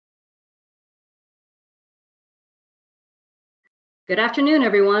Good afternoon,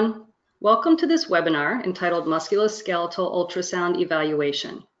 everyone. Welcome to this webinar entitled Musculoskeletal Ultrasound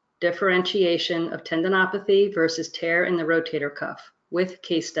Evaluation, Differentiation of Tendinopathy versus Tear in the Rotator Cuff with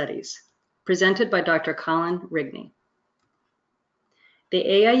Case Studies, presented by Dr. Colin Rigney. The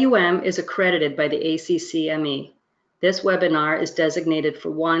AIUM is accredited by the ACCME. This webinar is designated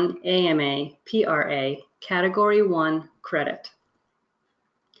for 1 AMA PRA Category 1 credit.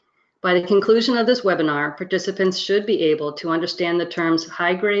 By the conclusion of this webinar, participants should be able to understand the terms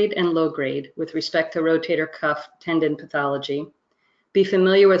high grade and low grade with respect to rotator cuff tendon pathology, be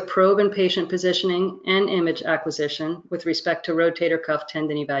familiar with probe and patient positioning and image acquisition with respect to rotator cuff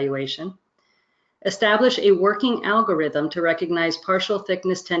tendon evaluation, establish a working algorithm to recognize partial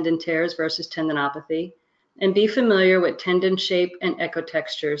thickness tendon tears versus tendinopathy, and be familiar with tendon shape and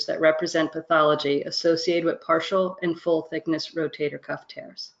echotextures that represent pathology associated with partial and full thickness rotator cuff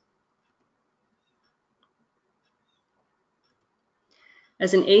tears.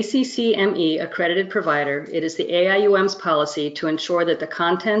 As an ACCME accredited provider, it is the AIUM's policy to ensure that the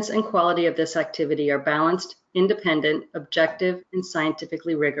contents and quality of this activity are balanced, independent, objective, and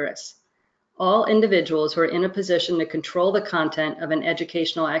scientifically rigorous. All individuals who are in a position to control the content of an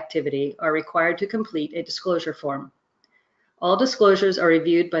educational activity are required to complete a disclosure form. All disclosures are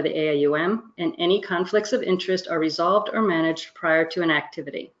reviewed by the AIUM, and any conflicts of interest are resolved or managed prior to an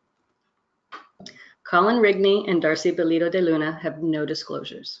activity. Colin Rigney and Darcy Belito de Luna have no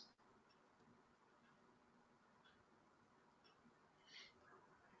disclosures.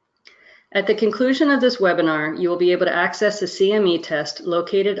 At the conclusion of this webinar, you will be able to access the CME test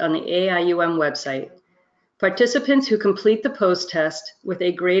located on the AIUM website. Participants who complete the post-test with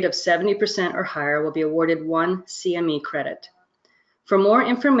a grade of 70% or higher will be awarded 1 CME credit. For more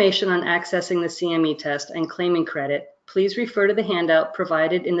information on accessing the CME test and claiming credit, please refer to the handout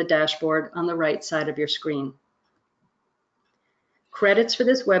provided in the dashboard on the right side of your screen. Credits for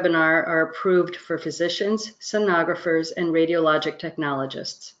this webinar are approved for physicians, sonographers, and radiologic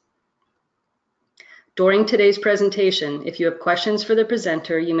technologists. During today's presentation, if you have questions for the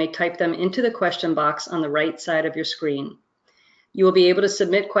presenter, you may type them into the question box on the right side of your screen. You will be able to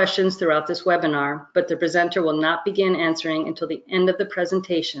submit questions throughout this webinar, but the presenter will not begin answering until the end of the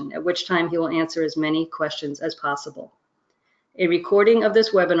presentation, at which time he will answer as many questions as possible. A recording of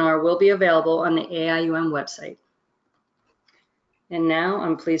this webinar will be available on the AIUM website. And now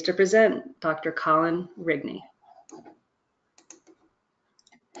I'm pleased to present Dr. Colin Rigney.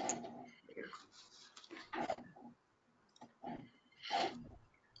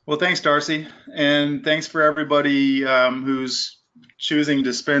 Well, thanks, Darcy, and thanks for everybody who's choosing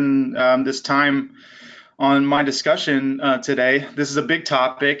to spend this time on my discussion today. This is a big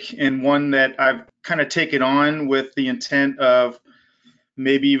topic and one that I've kind of taken on with the intent of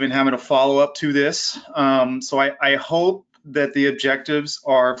maybe even having a follow-up to this. So I hope that the objectives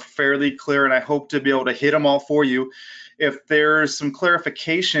are fairly clear, and I hope to be able to hit them all for you. If there's some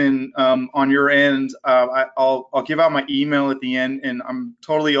clarification on your end, I'll give out my email at the end, and I'm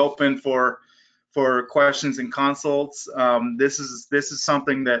totally open for questions and consults. This is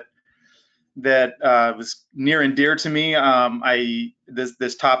something that was near and dear to me.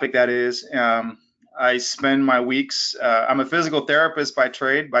 This topic, that is. I spend my weeks. I'm a physical therapist by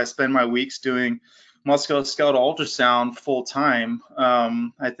trade, but I spend my weeks doing musculoskeletal ultrasound full time.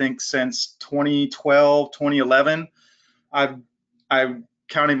 I think since 2012, 2011. I've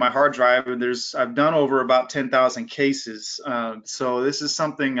counted my hard drive, and I've done over about 10,000 cases. So this is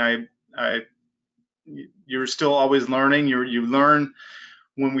something you're still always learning. You learn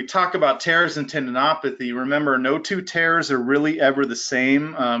when we talk about tears and tendinopathy. Remember, no two tears are really ever the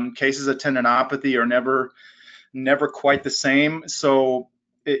same. Cases of tendinopathy are never quite the same. So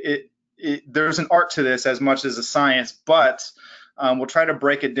there's an art to this as much as a science, but we'll try to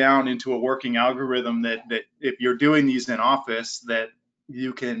break it down into a working algorithm that if you're doing these in office, that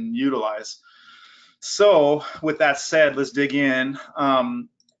you can utilize. So with that said, let's dig in.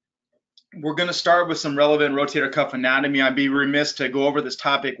 We're going to start with some relevant rotator cuff anatomy. I'd be remiss to go over this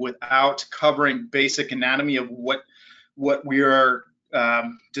topic without covering basic anatomy of what we are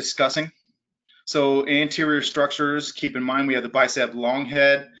discussing. So anterior structures, keep in mind we have the bicep long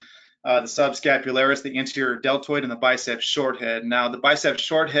head, the subscapularis, the anterior deltoid, and the bicep short head. Now, the bicep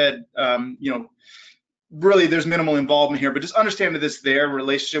short head, really there's minimal involvement here, but just understand that it's their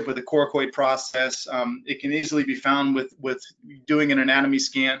relationship with the coracoid process. It can easily be found with doing an anatomy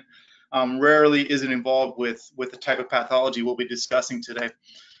scan. Rarely is it involved with the type of pathology we'll be discussing today.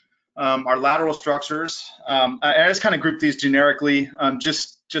 Our lateral structures, I just kind of group these generically,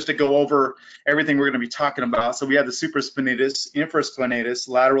 just to go over everything we're going to be talking about. So we have the supraspinatus, infraspinatus,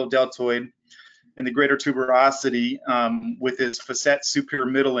 lateral deltoid, and the greater tuberosity with its facet superior,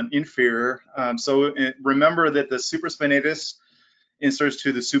 middle, and inferior. Remember that the supraspinatus inserts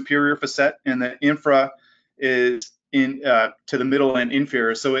to the superior facet, and the infra is to the middle and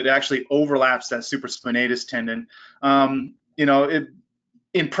inferior. So it actually overlaps that supraspinatus tendon.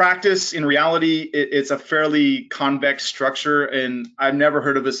 In practice, in reality, it's a fairly convex structure, and I've never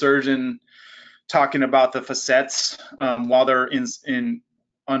heard of a surgeon talking about the facets while they're when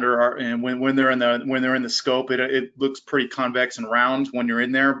they're in the scope. It looks pretty convex and round when you're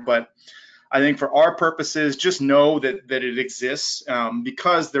in there, but I think for our purposes, just know that it exists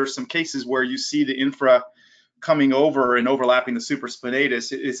because there's some cases where you see the infra coming over and overlapping the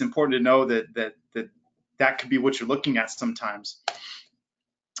supraspinatus. It's important to know that could be what you're looking at sometimes.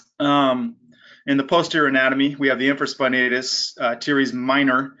 In the posterior anatomy, we have the infraspinatus, teres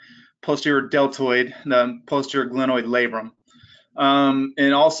minor, posterior deltoid, the posterior glenoid labrum.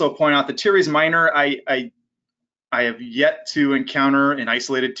 And also point out the teres minor, I have yet to encounter an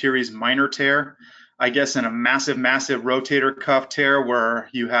isolated teres minor tear. I guess in a massive rotator cuff tear where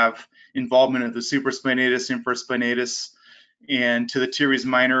you have involvement of the supraspinatus, infraspinatus, and to the teres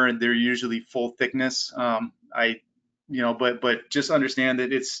minor, and they're usually full thickness. But just understand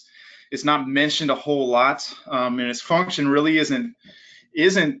that it's not mentioned a whole lot, and its function really isn't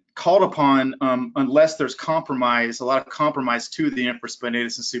called upon unless there's compromise, a lot of compromise to the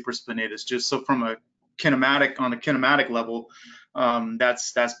infraspinatus and supraspinatus. Just so from a kinematic level,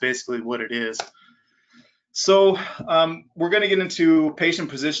 that's basically what it is. So we're going to get into patient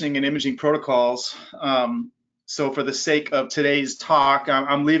positioning and imaging protocols. So for the sake of today's talk,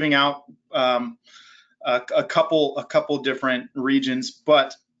 I'm leaving out a couple different regions,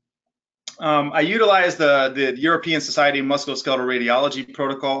 but I utilize the European Society of Musculoskeletal Radiology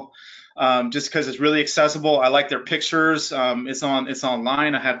protocol just because it's really accessible. I like their pictures. It's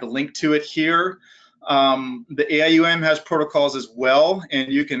online. I have the link to it here. The AIUM has protocols as well,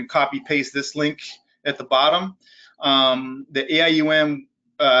 and you can copy paste this link at the bottom. The AIUM,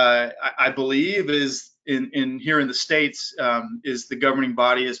 I believe, is in here in the States, is the governing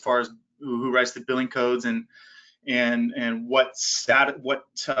body as far as who writes the billing codes and what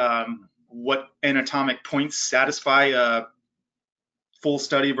anatomic points satisfy a full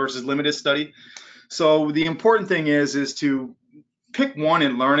study versus limited study. So the important thing is to pick one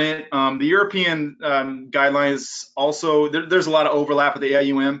and learn it. The European guidelines also, there's a lot of overlap with the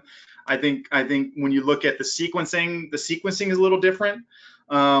AIUM. I think when you look at the sequencing is a little different,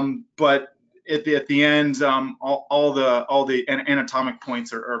 but at the end, all the anatomic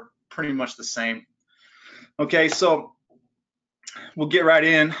points are pretty much the same. Okay, so we'll get right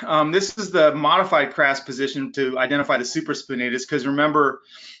in. This is the modified CRAS position to identify the supraspinatus, because remember,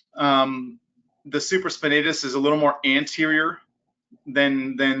 the supraspinatus is a little more anterior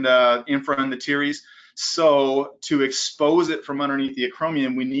than the infra and the teres. So to expose it from underneath the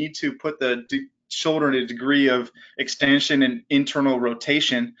acromion, we need to put the shoulder in a degree of extension and internal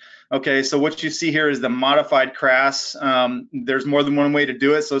rotation. Okay, so what you see here is the modified CRAS. There's more than one way to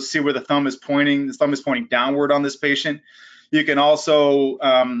do it. So let's see where the thumb is pointing. The thumb is pointing downward on this patient. You can also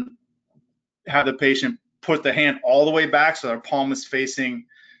have the patient put the hand all the way back so their palm is facing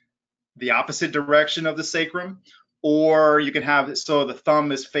the opposite direction of the sacrum, or you can have it so the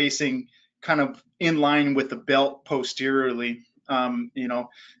thumb is facing kind of in line with the belt posteriorly.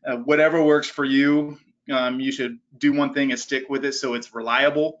 Whatever works for you. You should do one thing and stick with it so it's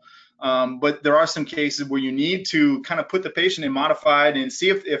reliable. But there are some cases where you need to kind of put the patient in modified and see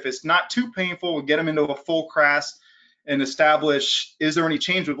if it's not too painful, we'll get them into a full CRAS and establish, is there any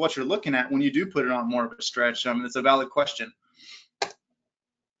change with what you're looking at when you do put it on more of a stretch? It's a valid question.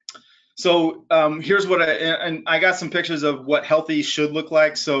 So here's what I got some pictures of what healthy should look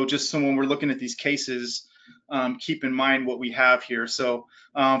like. So just so when we're looking at these cases, keep in mind what we have here. So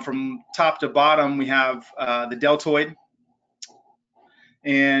from top to bottom, we have the deltoid,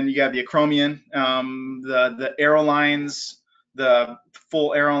 and you have the acromion. The arrow lines, the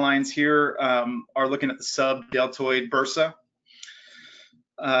full arrow lines here are looking at the subdeltoid bursa.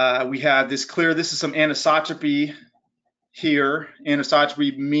 We have this is some anisotropy here.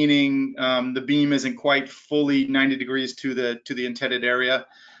 Anisotropy meaning the beam isn't quite fully 90 degrees to the intended area.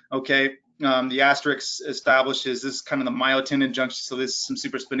 Okay, the asterisk establishes this is kind of the myotendon junction, so this is some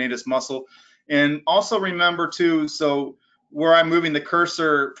supraspinatus muscle. And also remember too, so where I'm moving the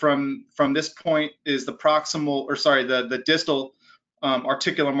cursor from this point is the proximal, or sorry, the distal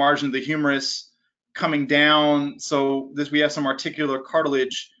articular margin of the humerus coming down. So we have some articular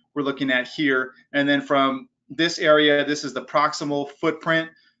cartilage we're looking at here, and then from this area, this is the proximal footprint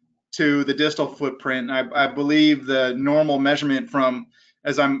to the distal footprint. I believe the normal measurement from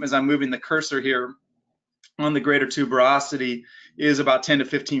as I'm moving the cursor here on the greater tuberosity, is about 10 to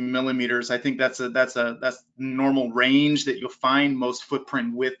 15 millimeters. I think that's normal range that you'll find most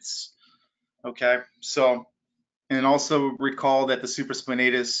footprint widths. Okay, so, and also recall that the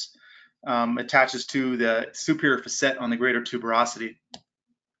supraspinatus attaches to the superior facet on the greater tuberosity.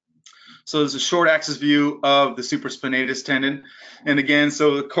 So there's a short axis view of the supraspinatus tendon. And again,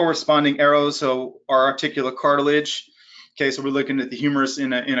 so the corresponding arrows, so our articular cartilage. Okay, so we're looking at the humerus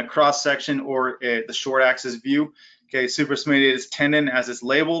in a cross section, or the short axis view. Okay, supraspinatus tendon as it's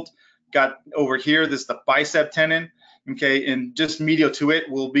labeled. Got over here, this is the bicep tendon. Okay, and just medial to it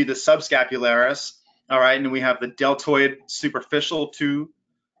will be the subscapularis. All right, and we have the deltoid superficial to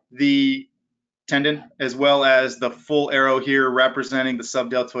the tendon, as well as the full arrow here representing the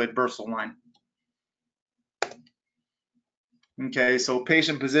subdeltoid bursal line. Okay, so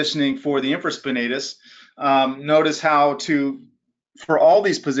patient positioning for the infraspinatus. Notice how for all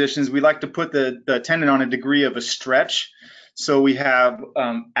these positions, we like to put the tendon on a degree of a stretch. So we have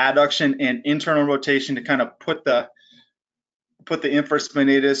adduction and internal rotation to kind of put the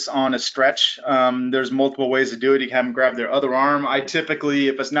infraspinatus on a stretch. There's multiple ways to do it. You can have them grab their other arm. I typically,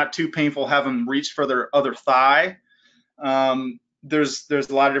 if it's not too painful, have them reach for their other thigh. There's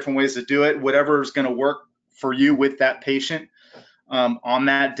a lot of different ways to do it. Whatever is going to work for you with that patient on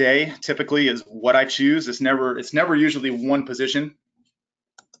that day, typically, is what I choose. It's never usually one position.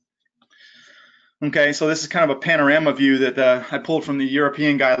 Okay, so this is kind of a panorama view that I pulled from the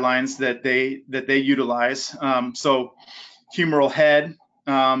European guidelines that they utilize. So humeral head.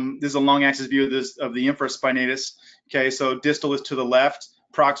 This is a long axis view of the infraspinatus. Okay, so distal is to the left,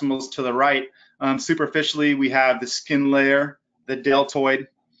 proximal is to the right. Superficially, we have the skin layer, the deltoid,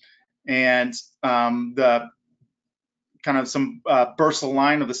 and the kind of some bursal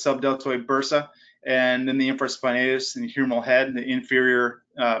line of the subdeltoid bursa, and then the infraspinatus and the humeral head, and the inferior,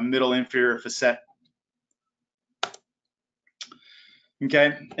 middle inferior facet.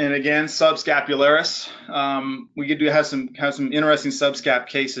 Okay, and again, subscapularis. We do have some interesting subscap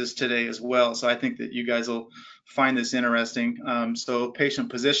cases today as well, so I think that you guys will find this interesting. So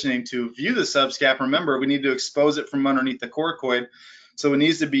patient positioning to view the subscap, remember, we need to expose it from underneath the coracoid, so it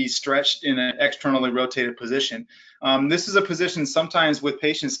needs to be stretched in an externally rotated position. This is a position sometimes with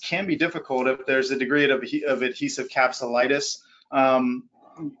patients can be difficult if there's a degree of adhesive capsulitis.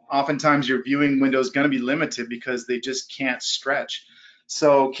 Oftentimes your viewing window is going to be limited because they just can't stretch.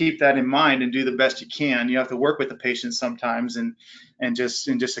 So keep that in mind and do the best you can. You have to work with the patient sometimes and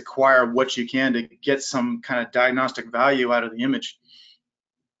just acquire what you can to get some kind of diagnostic value out of the image.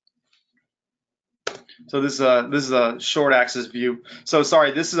 So this is a short axis view. So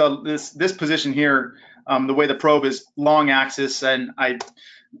sorry, this is this position here. The way the probe is long axis, and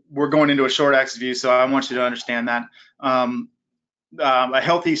we're going into a short axis view, so I want you to understand that. A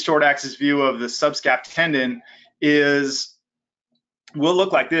healthy short axis view of the subscap tendon will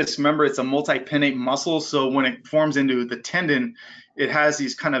look like this. Remember, it's a multipinnate muscle, so when it forms into the tendon, it has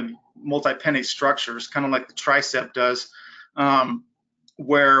these kind of multipinnate structures, kind of like the tricep does,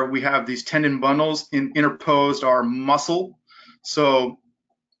 where we have these tendon bundles interposed our muscle. So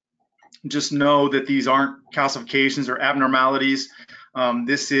just know that these aren't calcifications or abnormalities.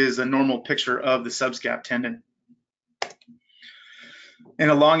 This is a normal picture of the subscap tendon. In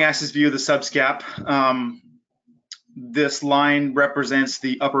a long axis view of the subscap, this line represents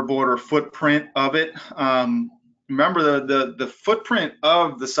the upper border footprint of it. Remember, the footprint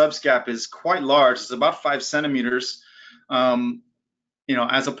of the subscap is quite large. It's about 5 centimeters,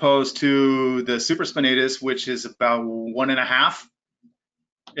 as opposed to the supraspinatus, which is about 1.5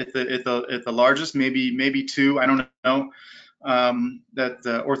 at the largest, maybe 2. I don't know. That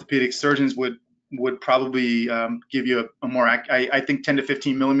the orthopedic surgeons would probably give you a more. I think 10 to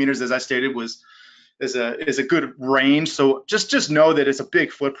 15 millimeters, as I stated, is a good range. So just know that it's a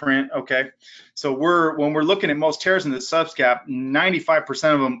big footprint. Okay, so when we're looking at most tears in the subscap,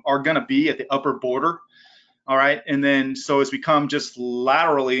 95% of them are going to be at the upper border. All right, and then so as we come just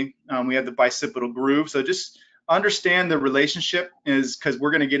laterally, we have the bicipital groove. So just understand the relationship, is because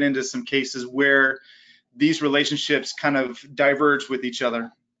we're going to get into some cases where these relationships kind of diverge with each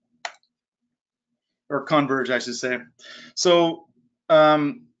other, or converge, I should say. So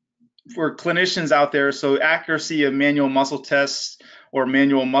for clinicians out there, so accuracy of manual muscle tests or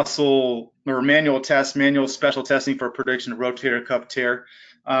manual special testing for prediction of rotator cuff tear.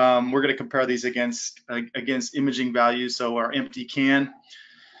 We're going to compare these against imaging values. So our empty can,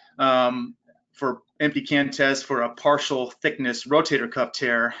 for empty can test for a partial thickness rotator cuff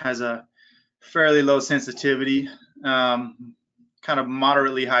tear has a fairly low sensitivity, kind of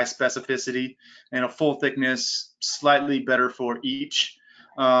moderately high specificity, and a full thickness slightly better for each.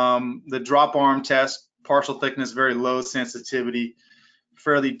 The drop arm test, partial thickness, very low sensitivity,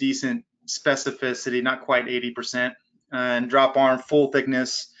 fairly decent specificity, not quite 80%. And drop arm full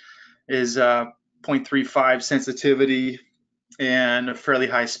thickness is 0.35 sensitivity and a fairly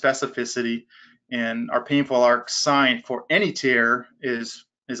high specificity. And our painful arc sign for any tear has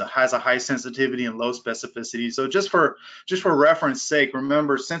a high sensitivity and low specificity. So just for reference sake,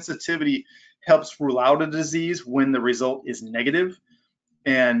 remember sensitivity helps rule out a disease when the result is negative.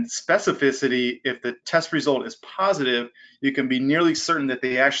 And specificity, if the test result is positive, you can be nearly certain that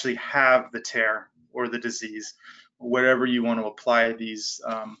they actually have the tear or the disease, whatever you want to apply these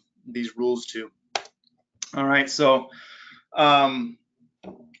rules to. All right, so MR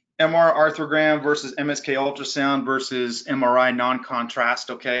arthrogram versus MSK ultrasound versus MRI non-contrast.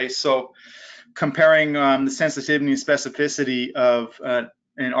 Okay, so comparing the sensitivity and specificity of an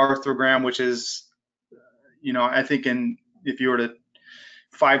arthrogram, which is, I think if you were to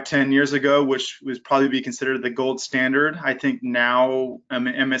 5-10 years ago, which would probably be considered the gold standard, I think now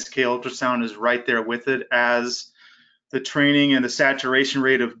MSK ultrasound is right there with it as the training and the saturation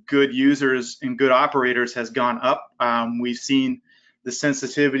rate of good users and good operators has gone up. We've seen the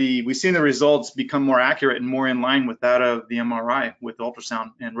sensitivity, we've seen the results become more accurate and more in line with that of the MRI with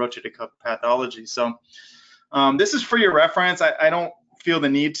ultrasound and rotator cuff pathology. So this is for your reference. I don't feel the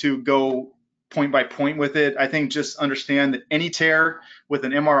need to go point by point with it. I think just understand that any tear with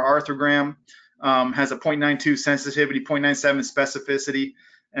an MR arthrogram has a 0.92 sensitivity, 0.97 specificity,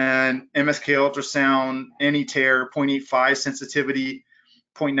 and MSK ultrasound, any tear, 0.85 sensitivity,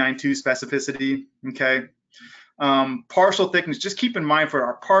 0.92 specificity, okay? Partial thickness, just keep in mind for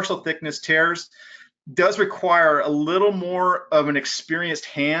our partial thickness tears, does require a little more of an experienced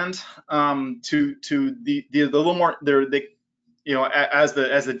hand to the little more, as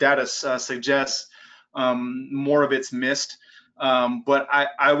the data suggests, more of it's missed. But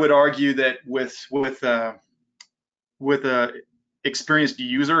I would argue that with a experienced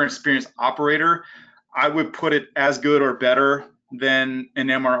user, experienced operator, I would put it as good or better than an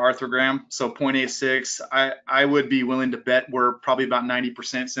MR arthrogram. So 0.86, I would be willing to bet we're probably about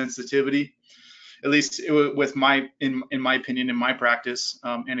 90% sensitivity, at least with in my opinion, in my practice,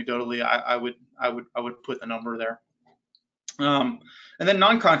 anecdotally, I would put the number there. And then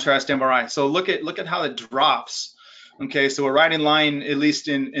non-contrast MRI. So look at how it drops. Okay, so we're right in line, at least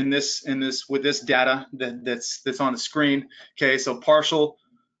in this with this data that's on the screen. Okay, so partial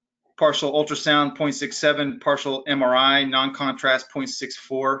ultrasound 0.67, partial MRI non-contrast 0.64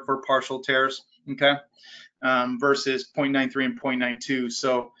 for partial tears. Okay, versus 0.93 and 0.92.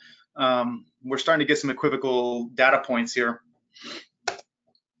 So we're starting to get some equivocal data points here.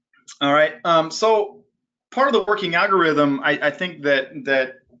 All right, so part of the working algorithm, I think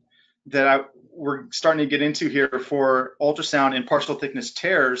that we're starting to get into here for ultrasound and partial thickness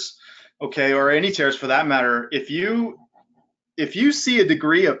tears, okay, or any tears for that matter. If you see a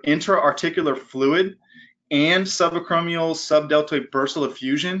degree of intra-articular fluid and subacromial subdeltoid bursal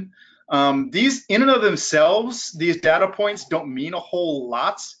effusion, these in and of themselves, these data points don't mean a whole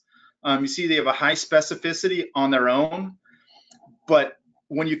lot. You see they have a high specificity on their own, but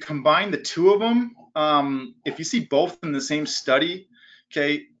when you combine the two of them, if you see both in the same study,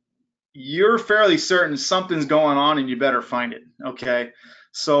 okay, you're fairly certain something's going on and you better find it, okay?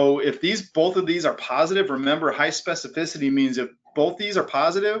 So if both of these are positive, remember high specificity means if both these are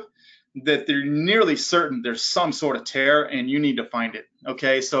positive, that they're nearly certain there's some sort of tear and you need to find it,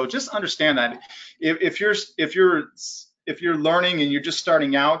 okay? So just understand that. If you're learning and you're just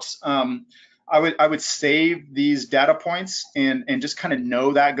starting out, I would save these data points and just kind of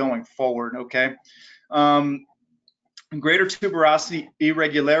know that going forward, okay? Greater tuberosity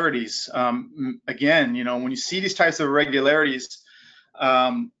irregularities. Again, when you see these types of irregularities,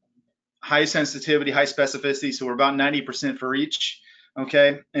 high sensitivity, high specificity, so we're about 90% for each,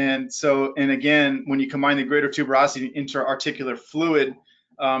 okay? And again, when you combine the greater tuberosity and intra-articular fluid,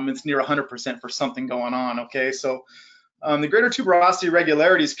 it's near 100% for something going on, okay? So the greater tuberosity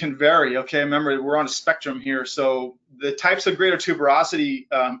irregularities can vary, okay? Remember, we're on a spectrum here, so the types of greater tuberosity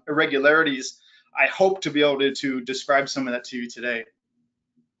irregularities, I hope to be able to describe some of that to you today.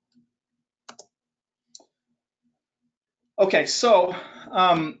 Okay, so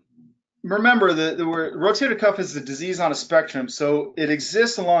remember the rotator cuff is a disease on a spectrum, so it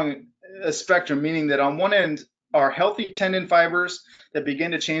exists along a spectrum, meaning that on one end are healthy tendon fibers that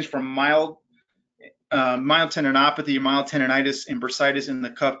begin to change from mild tendinopathy, mild tendinitis, and bursitis in the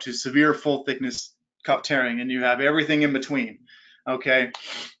cuff to severe full thickness cuff tearing, and you have everything in between, okay?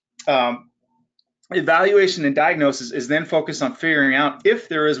 Evaluation and diagnosis is then focused on figuring out if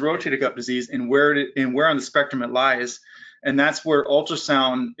there is rotator cuff disease and where on the spectrum it lies. And that's where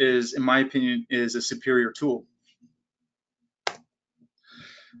ultrasound is, in my opinion, is a superior tool.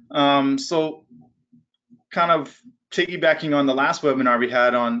 So kind of piggybacking on the last webinar we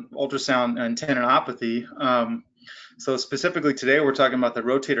had on ultrasound and tendinopathy. So specifically today, we're talking about the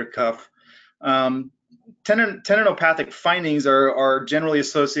rotator cuff. Tendinopathic findings are generally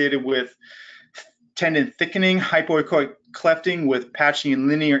associated with tendon thickening, hypoechoic clefting with patchy and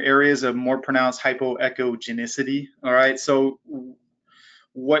linear areas of more pronounced hypoechogenicity. All right, so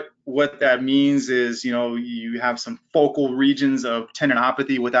what that means is, you know, you have some focal regions of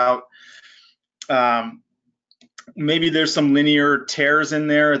tendinopathy without, maybe there's some linear tears in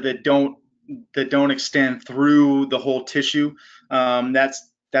there that don't extend through the whole tissue.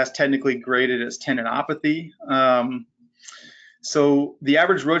 That's technically graded as tendinopathy. So the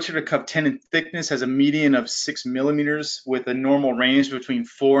average rotator cuff tendon thickness has a median of 6 millimeters with a normal range between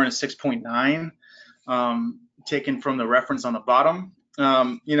 4 and 6.9, taken from the reference on the bottom.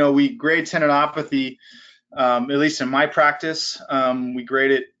 You know, we grade tendinopathy, at least in my practice, we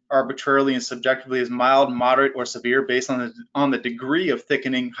grade it arbitrarily and subjectively as mild, moderate, or severe based on the degree of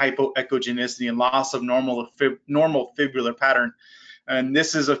thickening, hypoechogenicity, and loss of normal fibular pattern. And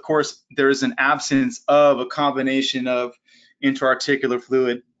this is, of course, there is an absence of a combination of intra-articular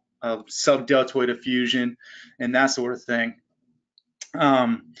fluid, subdeltoid effusion, and that sort of thing.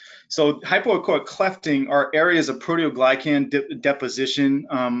 So hypoechoic clefting are areas of proteoglycan deposition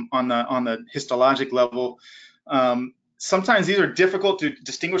on the histologic level. Sometimes these are difficult to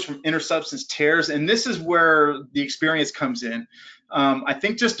distinguish from intersubstance tears, and this is where the experience comes in. I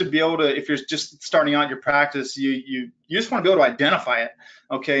think just to be able to, if you're just starting out your practice, you just want to be able to identify it,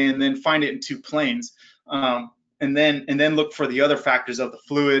 okay, and then find it in two planes. And then look for the other factors of the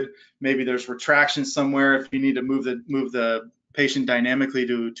fluid. Maybe there's retraction somewhere if you need to move the patient dynamically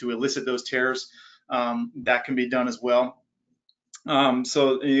to elicit those tears. That can be done as well.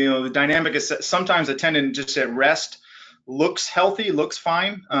 So, you know, the dynamic is sometimes a tendon just at rest looks healthy, looks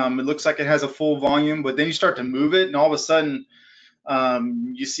fine. It looks like it has a full volume, but then you start to move it, and all of a sudden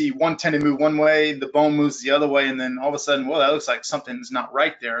you see one tendon move one way, the bone moves the other way, and then all of a sudden, well, that looks like something's not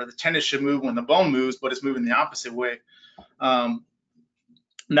right there. The tendon should move when the bone moves, but it's moving the opposite way.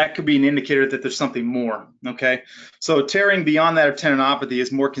 That could be an indicator that there's something more, okay? So tearing beyond that of tendinopathy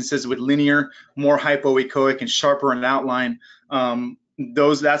is more consistent with linear, more hypoechoic, and sharper in outline.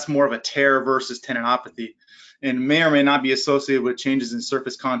 That's more of a tear versus tendinopathy, and may or may not be associated with changes in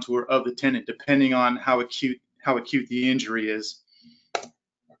surface contour of the tendon, depending on how acute the injury is.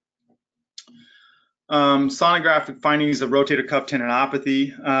 Sonographic findings of rotator cuff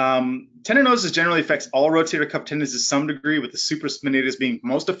tendinopathy. Tendinosis generally affects all rotator cuff tendons to some degree, with the supraspinatus being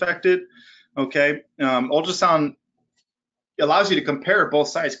most affected. Okay, ultrasound allows you to compare both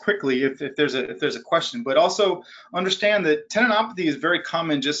sides quickly if there's a question, but also understand that tendinopathy is very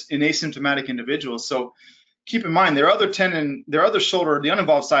common just in asymptomatic individuals. So keep in mind their other shoulder, the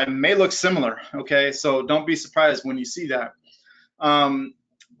uninvolved side, may look similar. Okay, so don't be surprised when you see that.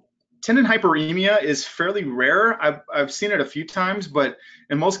 Tendon hyperemia is fairly rare. I've seen it a few times, but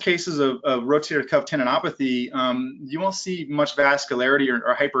in most cases of rotator cuff tendinopathy, you won't see much vascularity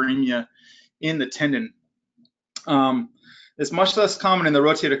or hyperemia in the tendon. It's much less common in the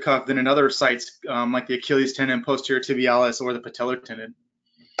rotator cuff than in other sites like the Achilles tendon, posterior tibialis, or the patellar tendon.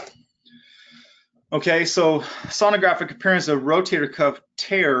 Okay, so sonographic appearance of rotator cuff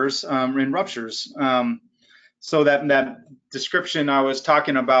tears and ruptures. So that description I was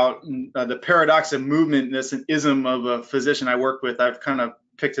talking about, the paradox of movement, that's an ism of a physician I work with. I've kind of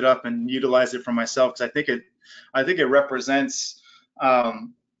picked it up and utilized it for myself because I think it represents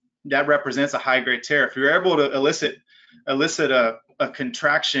that represents a high grade tear. If you're able to elicit a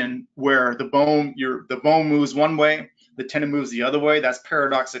contraction where the bone moves one way, the tendon moves the other way, that's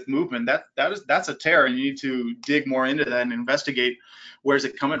paradoxic movement. That's a tear, and you need to dig more into that and investigate where's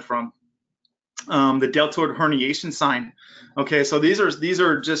it coming from. The deltoid herniation sign. Okay, so these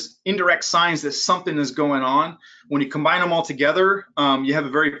are just indirect signs that something is going on. When you combine them all together, you have a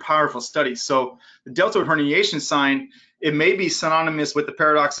very powerful study. So the deltoid herniation sign, it may be synonymous with the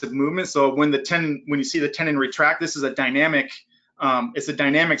paradox of movement. So when you see the tendon retract, this is a dynamic. It's a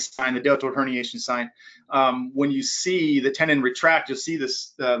dynamic sign, the deltoid herniation sign. When you see the tendon retract, you'll see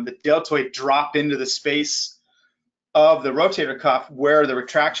this the deltoid drop into the space of the rotator cuff where the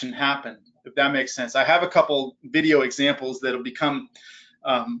retraction happened, if that makes sense. I have a couple video examples that'll become,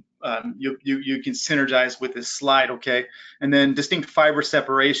 you can synergize with this slide, okay? And then distinct fiber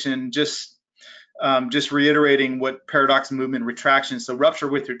separation, just reiterating what paradox movement retraction. So rupture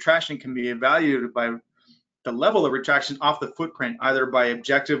with retraction can be evaluated by the level of retraction off the footprint, either by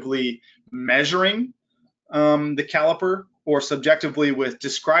objectively measuring the caliper or subjectively with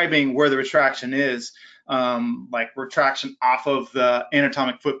describing where the retraction is, like retraction off of the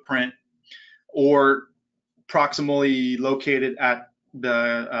anatomic footprint or proximally located at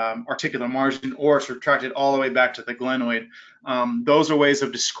the articular margin, or it's retracted all the way back to the glenoid. Those are ways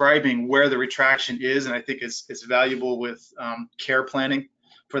of describing where the retraction is, and I think it's valuable with care planning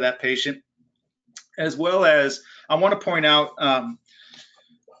for that patient. As well as, I want to point out,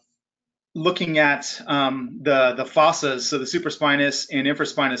 looking at the fossas, so the supraspinous and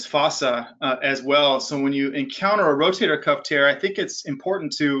infraspinous fossa as well. So when you encounter a rotator cuff tear, I think it's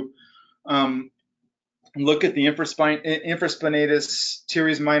important to look at the infraspinatus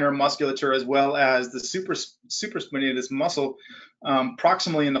teres minor musculature as well as the supraspinatus muscle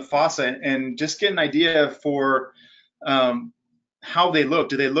proximally in the fossa, and just get an idea for how they look.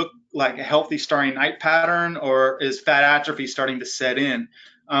 Do they look like a healthy starry night pattern, or is fat atrophy starting to set in?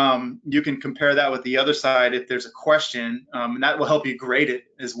 You can compare that with the other side if there's a question, and that will help you grade it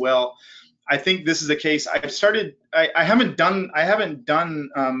as well. I think this is the case. I haven't done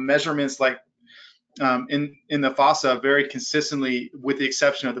measurements like in the fossa very consistently, with the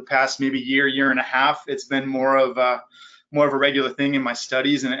exception of the past maybe year and a half. It's been more of a regular thing in my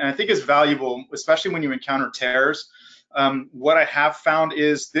studies, and I think it's valuable, especially when you encounter tears. What I have found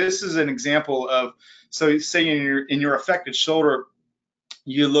is this is an example of, so say in your affected shoulder,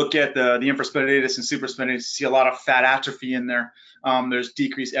 you look at the infraspinatus and supraspinatus, you see a lot of fat atrophy in there. There's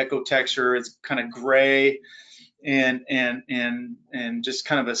decreased echotexture. It's kind of gray and just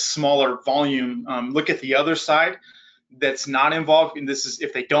kind of a smaller volume. Look at the other side that's not involved, and this is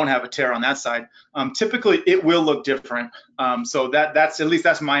if they don't have a tear on that side. Typically, it will look different. So that's at least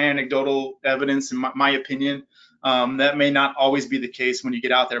that's my anecdotal evidence and my opinion. That may not always be the case when you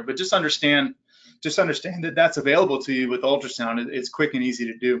get out there, but just understand that that's available to you with ultrasound. It's quick and easy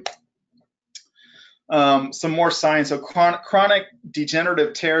to do. Some more signs. So chronic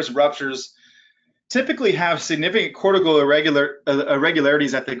degenerative tears, ruptures typically have significant cortical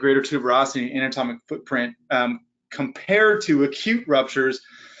irregularities at the greater tuberosity anatomic footprint compared to acute ruptures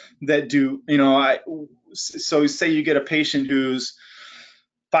that do, so say you get a patient who's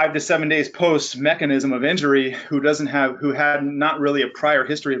 5 to 7 days post mechanism of injury, who had not really a prior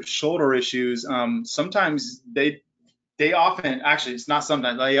history of shoulder issues. Sometimes they often, actually it's not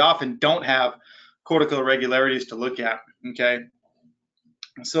sometimes, they often don't have cortical irregularities to look at, okay?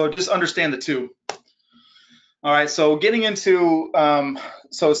 So just understand the two. All right, so getting into,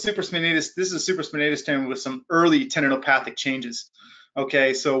 so supraspinatus, this is a supraspinatus tendon with some early tendinopathic changes.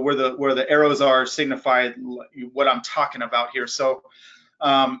 Okay, so where the arrows are signify what I'm talking about here. So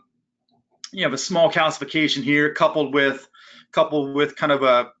you have a small calcification here, coupled with kind of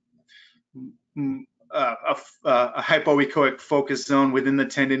a hypoechoic focus zone within the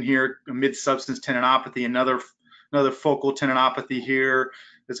tendon here, a mid-substance tendinopathy, another focal tendinopathy here,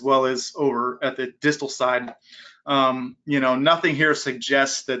 as well as over at the distal side. Nothing here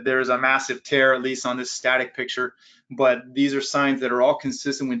suggests that there's a massive tear, at least on this static picture, but these are signs that are all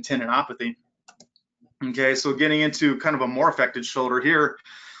consistent with tendinopathy. Okay, so getting into kind of a more affected shoulder here,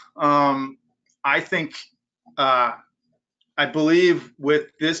 I think, I believe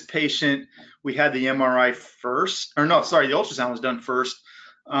with this patient, we had the MRI first, or no, sorry, the ultrasound was done first.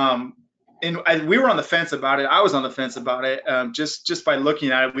 And we were on the fence about it. I was on the fence about it. Just by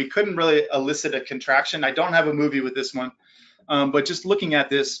looking at it, we couldn't really elicit a contraction. I don't have a movie with this one, but just looking at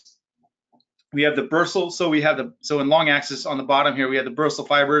this, we have the bursal. So in long axis on the bottom here, we have the bursal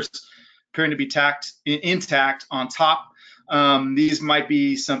fibers appearing to be intact on top. These might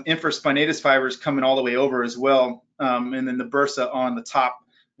be some infraspinatus fibers coming all the way over as well, and then the bursa on the top.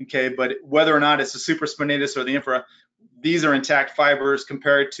 Okay, but whether or not it's the supraspinatus or the infra, these are intact fibers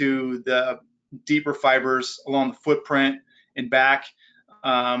compared to the deeper fibers along the footprint and back.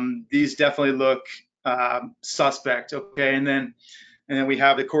 These definitely look suspect. Okay, and then we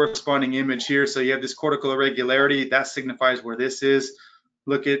have the corresponding image here. So you have this cortical irregularity that signifies where this is.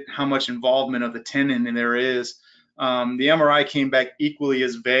 Look at how much involvement of the tendon there is. The MRI came back equally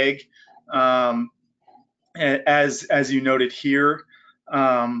as vague as you noted here.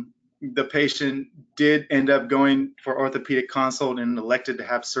 The patient did end up going for orthopedic consult and elected to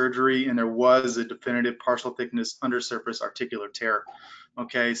have surgery, and there was a definitive partial thickness undersurface articular tear.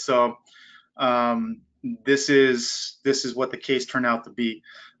 Okay, so this is what the case turned out to be.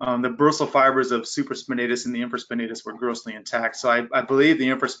 The bursal fibers of supraspinatus and the infraspinatus were grossly intact. So I believe the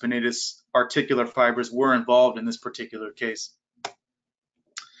infraspinatus articular fibers were involved in this particular case.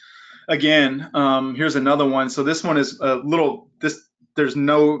 Again, here's another one. So this one is a little, there's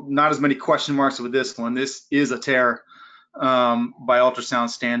not as many question marks with this one. This is a tear. by ultrasound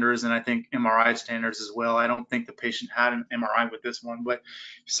standards, and I think MRI standards as well. I don't think the patient had an MRI with this one, but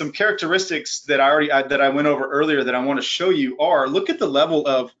some characteristics that I went over earlier that I want to show you are, look at the level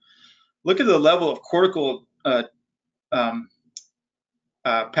of cortical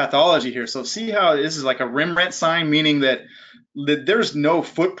pathology here. So see how this is like a rim rent sign, meaning that there's no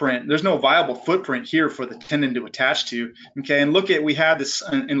footprint, there's no viable footprint here for the tendon to attach to. Okay, and look at, we have this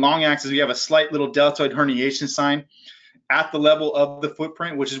in long axis, we have a slight little deltoid herniation sign at the level of the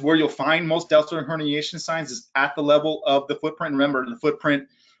footprint, which is where you'll find most deltoid herniation signs, is at the level of the footprint. Remember, the footprint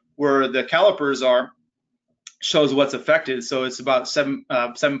where the calipers are shows what's affected. So it's about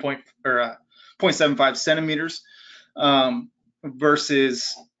 0.75 centimeters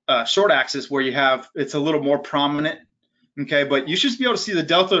versus short axis where you have, it's a little more prominent. Okay, but you should be able to see the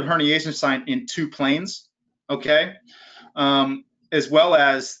deltoid herniation sign in two planes. Okay, as well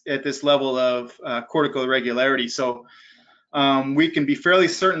as at this level of cortical irregularity. So we can be fairly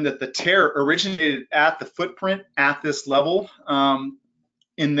certain that the tear originated at the footprint at this level.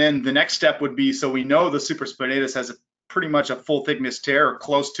 And then the next step would be, so we know the supraspinatus has pretty much a full thickness tear or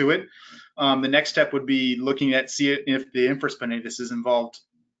close to it. The next step would be looking at, see if the infraspinatus is involved.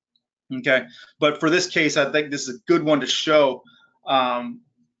 Okay, but for this case, I think this is a good one to show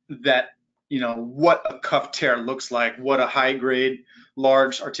that, you know, what a cuff tear looks like, what a high grade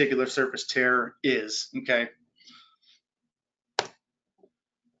large articular surface tear is. Okay.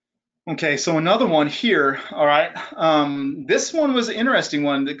 Okay, so another one here, all right. This one was an interesting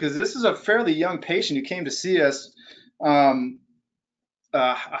one because this is a fairly young patient who came to see us, a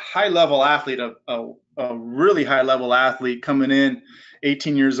high-level athlete, a really high-level athlete coming in,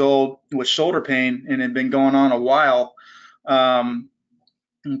 18 years old with shoulder pain, and had been going on a while.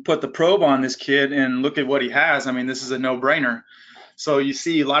 Put the probe on this kid and look at what he has. I mean, this is a no-brainer. So you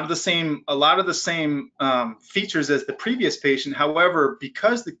see a lot of the same features as the previous patient. However,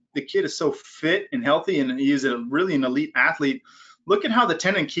 because the kid is so fit and healthy and he is really an elite athlete, look at how the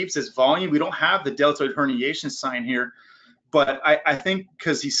tendon keeps its volume. We don't have the deltoid herniation sign here, but I think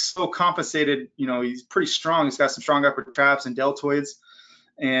because he's so compensated, you know, he's pretty strong. He's got some strong upper traps and deltoids,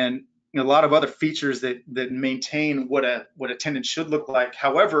 and a lot of other features that maintain what a tendon should look like.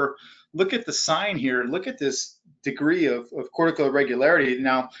 However, look at the sign here. Look at this degree of cortical irregularity.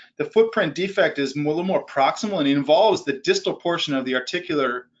 Now, the footprint defect is a little more proximal and involves the distal portion of the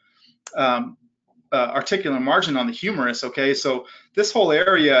articular margin on the humerus. Okay, so this whole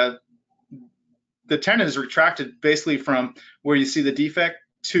area, the tendon is retracted basically from where you see the defect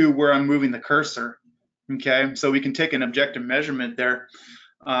to where I'm moving the cursor. Okay, so we can take an objective measurement there,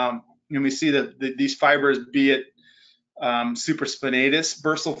 and we see that these fibers, be it supraspinatus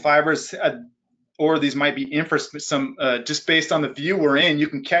bursal fibers, or these might be just based on the view we're in, you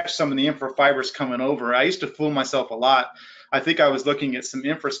can catch some of the infrafibers coming over. I used to fool myself a lot. I think I was looking at some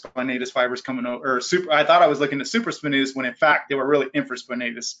infraspinatus fibers coming over, or I thought I was looking at supraspinatus when in fact they were really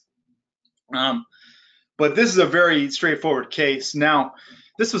infraspinatus. But this is a very straightforward case. Now,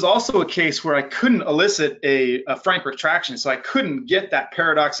 this was also a case where I couldn't elicit a frank retraction, so I couldn't get that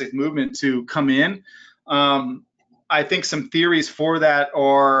paradoxic movement to come in. I think some theories for that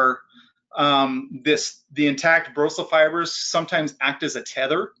are the intact bursal fibers sometimes act as a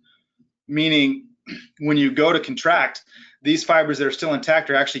tether, meaning when you go to contract, these fibers that are still intact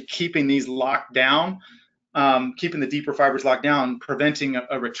are actually keeping these locked down, keeping the deeper fibers locked down, preventing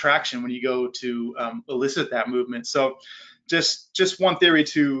a retraction when you go to elicit that movement. So just one theory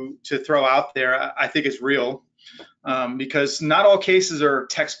to throw out there, I think is real, because not all cases are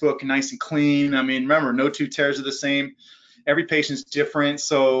textbook nice and clean. I mean, remember, no two tears are the same. Every patient's different.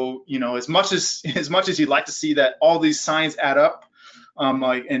 So, you know, as much as you'd like to see that all these signs add up,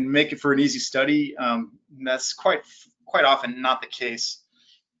 and make it for an easy study, that's quite often not the case.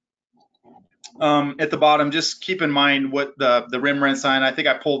 At the bottom, just keep in mind what the rim rent sign. I think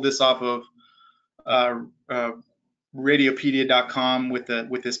I pulled this off of radiopedia.com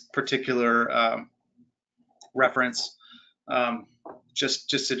with this particular reference, just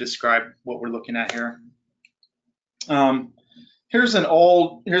to describe what we're looking at here. Here's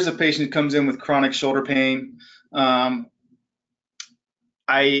a patient who comes in with chronic shoulder pain.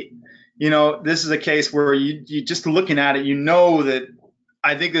 This is a case where you just looking at it, you know that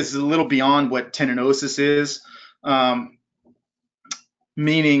I think this is a little beyond what tendinosis is,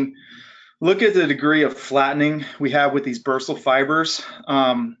 meaning look at the degree of flattening we have with these bursal fibers,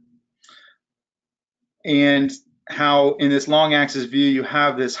 and how in this long axis view you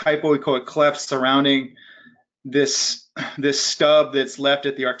have this hypoechoic cleft surrounding this stub that's left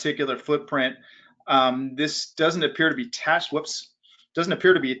at the articular footprint. This doesn't appear to be attached. Doesn't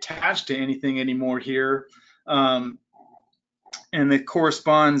appear to be attached to anything anymore here. and it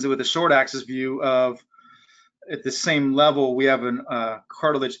corresponds with a short axis view of, at the same level, we have a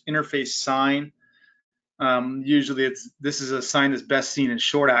cartilage interface sign. Usually this is a sign that's best seen in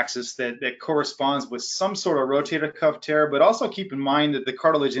short axis that corresponds with some sort of rotator cuff tear, but also keep in mind that the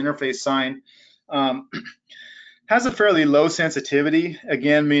cartilage interface sign has a fairly low sensitivity,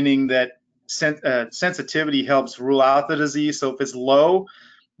 again, meaning that sensitivity helps rule out the disease. So if it's low,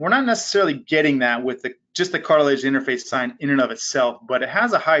 we're not necessarily getting that with just the cartilage interface sign in and of itself, but it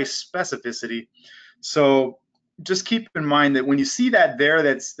has a high specificity. So just keep in mind that when you see that there,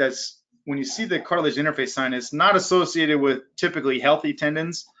 that's when you see the cartilage interface sign, it's not associated with typically healthy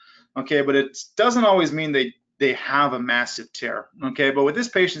tendons, okay, but it doesn't always mean they have a massive tear, okay. But with this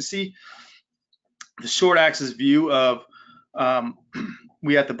patient, see the short axis view of,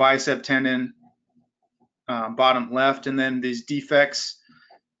 we have the bicep tendon, bottom left, and then these defects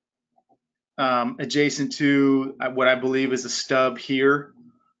adjacent to what I believe is a stub here.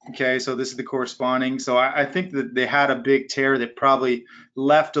 Okay, so this is the corresponding. So I think that they had a big tear that probably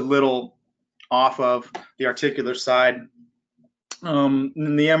left a little off of the articular side. And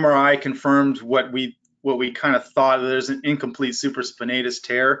the MRI confirmed what we kind of thought. There's an incomplete supraspinatus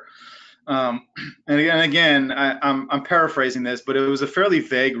tear. And again, I'm paraphrasing this, but it was a fairly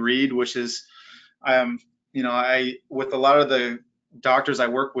vague read, which is, you know, with a lot of the doctors I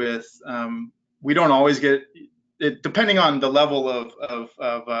work with, we don't always get it, depending on the level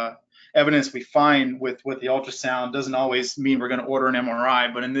of evidence we find with the ultrasound, doesn't always mean we're going to order an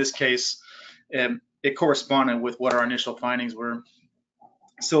MRI. But in this case, it corresponded with what our initial findings were.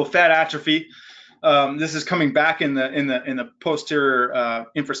 So fat atrophy. This is coming back in the posterior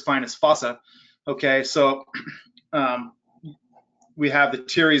infraspinous fossa. Okay, so we have the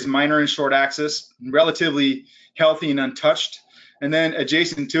teres minor and short axis, relatively healthy and untouched, and then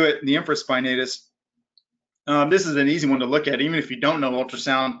adjacent to it, the infraspinatus. This is an easy one to look at, even if you don't know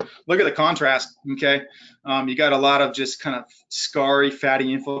ultrasound. Look at the contrast. Okay, you got a lot of just kind of scarry,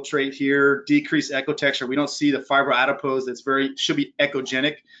 fatty infiltrate here, decreased echotexture. We don't see the fibroadipose that's should be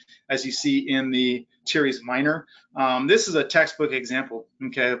echogenic, as you see in the teres minor. This is a textbook example,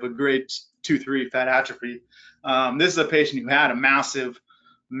 okay, of a grade 2-3 fat atrophy. This is a patient who had a massive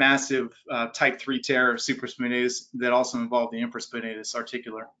type 3 tear of supraspinatus that also involved the infraspinatus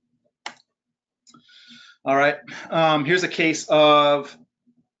articular. All right, here's a case of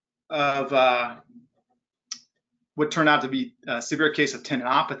what turned out to be a severe case of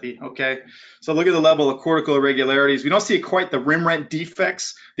tendinopathy, okay? So look at the level of cortical irregularities. We don't see quite the rim rent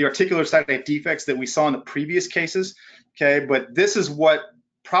defects, the articular side defects that we saw in the previous cases, okay? But this is what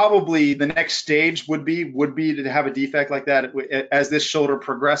probably the next stage would be to have a defect like that. As this shoulder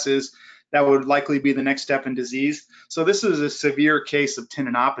progresses, that would likely be the next step in disease. So this is a severe case of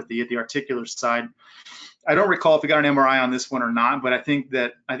tendinopathy at the articular side. I don't recall if we got an MRI on this one or not, but I think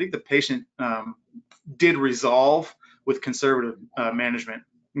the patient did resolve with conservative management.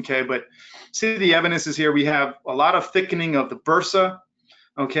 Okay, but see the evidence is here. We have a lot of thickening of the bursa.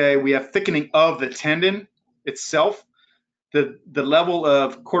 Okay, we have thickening of the tendon itself. The level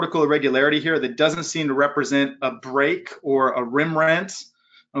of cortical irregularity here that doesn't seem to represent a break or a rim rent.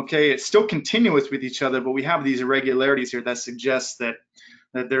 Okay, it's still continuous with each other, but we have these irregularities here that suggests that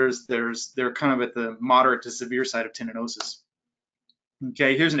they're kind of at the moderate to severe side of tendinosis.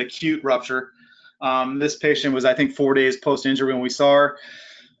 Okay, here's an acute rupture. This patient was, I think, 4 days post-injury when we saw her.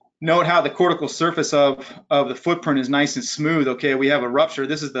 Note how the cortical surface of the footprint is nice and smooth. Okay, we have a rupture.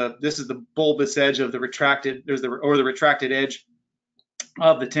 This is the bulbous edge of the retracted, the retracted edge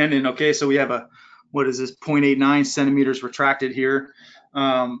of the tendon. Okay, so we have a, what is this, 0.89 centimeters retracted here,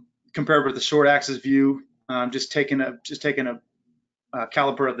 compared with the short axis view. Just taking a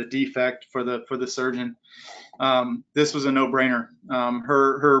caliper of the defect for the surgeon. This was a no-brainer.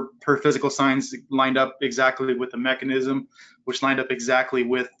 Her physical signs lined up exactly with the mechanism, which lined up exactly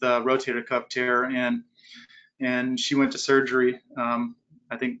with the rotator cuff tear, and she went to surgery,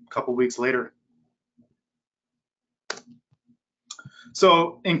 I think a couple weeks later.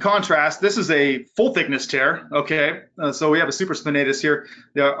 So in contrast, this is a full thickness tear, okay? So we have a supraspinatus here.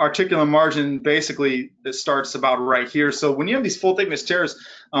 The articular margin basically starts about right here. So when you have these full thickness tears,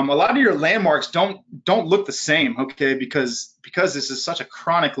 a lot of your landmarks don't look the same, okay? Because this is such a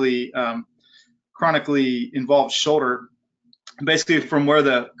chronically involved shoulder. Basically from where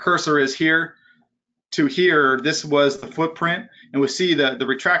the cursor is here to here, this was the footprint, and we see the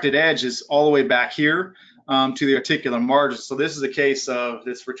retracted edge is all the way back here. To the articular margin. So this is a case of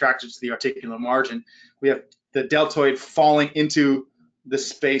this retracted to the articular margin. We have the deltoid falling into the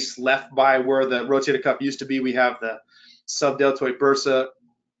space left by where the rotator cuff used to be. We have the subdeltoid bursa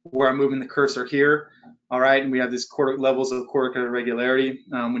where I'm moving the cursor here. All right, and we have these levels of cortical irregularity.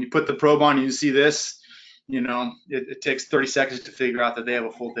 When you put the probe on, you see this. You know, it takes 30 seconds to figure out that they have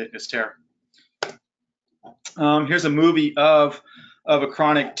a full thickness tear. Here's a movie of a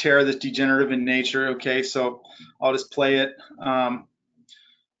chronic tear that's degenerative in nature. Okay, so I'll just play it.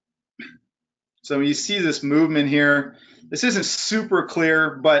 So you see this movement here. This isn't super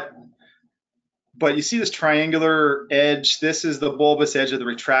clear, but you see this triangular edge. This is the bulbous edge of the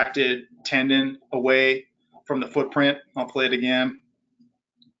retracted tendon away from the footprint. I'll play it again.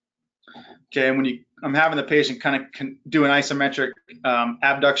 Okay, and when I'm having the patient kind of do an isometric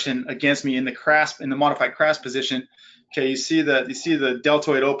abduction against me in the modified CRASP position. Okay, you see the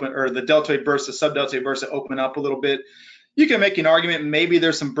deltoid open, or the deltoid bursa, the subdeltoid bursa open up a little bit. You can make an argument maybe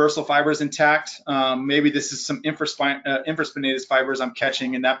there's some bursal fibers intact. Maybe this is some infraspinatus fibers I'm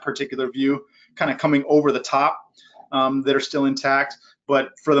catching in that particular view, kind of coming over the top that are still intact.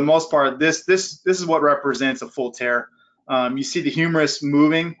 But for the most part, this is what represents a full tear. You see the humerus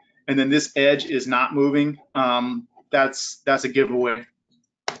moving, and then this edge is not moving. That's a giveaway.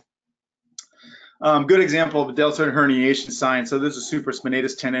 Good example of a deltoid herniation sign. So this is a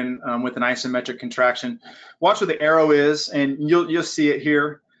supraspinatus tendon with an isometric contraction. Watch where the arrow is, and you'll see it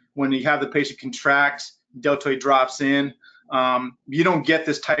here. When you have the patient contract, deltoid drops in. You don't get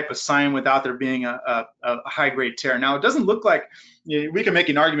this type of sign without there being a high-grade tear. Now, it doesn't look like, we can make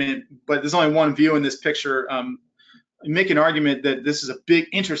an argument, but there's only one view in this picture. Make an argument that this is a big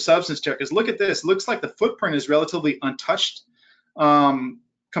intersubstance tear, because look at this. It looks like the footprint is relatively untouched.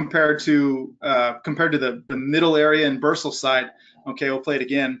 Compared to the middle area and bursal side. Okay, we'll play it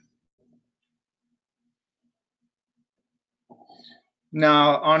again.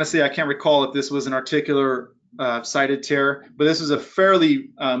 Now, honestly, I can't recall if this was an articular sided tear, but this was a fairly,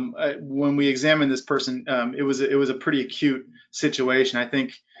 when we examined this person, it was a pretty acute situation. I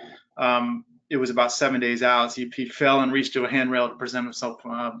think it was about 7 days out. So he fell and reached to a handrail to prevent himself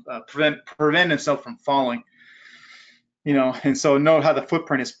from falling. You know, and so note how the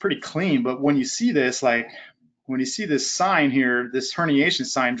footprint is pretty clean, but when you see this, like when you see this sign here, this herniation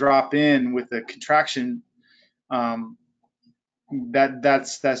sign drop in with the contraction,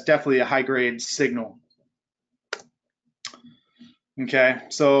 that's definitely a high grade signal. Okay,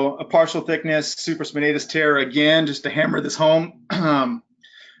 so a partial thickness supraspinatus tear, again, just to hammer this home.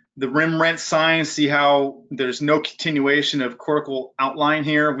 The rim rent sign, see how there's no continuation of cortical outline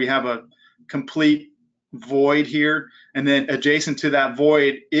here. We have a complete void here, and then adjacent to that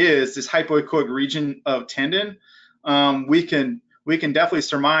void is this hypoechoic region of tendon. We can definitely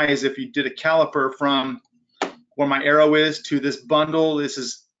surmise, if you did a caliper from where my arrow is to this bundle, this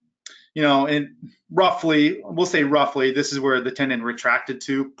is, you know, and roughly, we'll say roughly, this is where the tendon retracted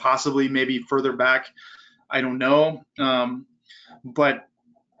to, possibly maybe further back, I don't know. But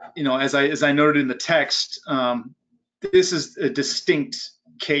you know, as I noted in the text, this is a distinct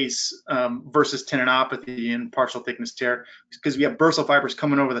case versus tendinopathy and partial thickness tear, because we have bursal fibers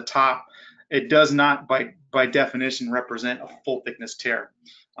coming over the top. It does not, by definition, represent a full thickness tear,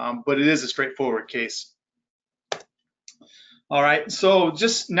 but it is a straightforward case. All right, so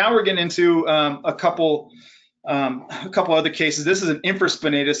just now we're getting into a couple other cases. This is an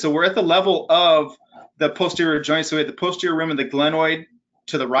infraspinatus, so we're at the level of the posterior joint. So we have the posterior rim of the glenoid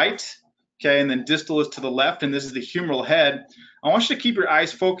to the right, okay, and then distal is to the left, and this is the humeral head. I want you to keep your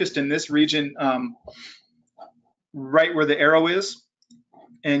eyes focused in this region, right where the arrow is,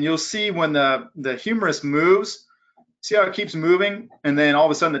 and you'll see when the humerus moves, see how it keeps moving, and then all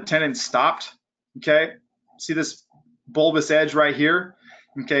of a sudden the tendon stopped, okay? See this bulbous edge right here?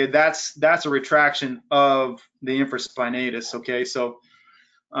 Okay, that's a retraction of the infraspinatus, okay? So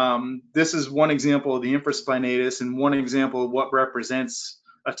this is one example of the infraspinatus and one example of what represents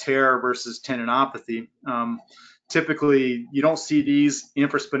a tear versus tendinopathy. Typically, you don't see these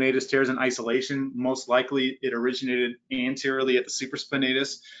infraspinatus tears in isolation. Most likely, it originated anteriorly at the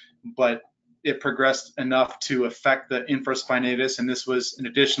supraspinatus, but it progressed enough to affect the infraspinatus, and this was an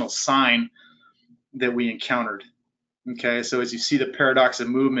additional sign that we encountered. Okay, so as you see the paradox of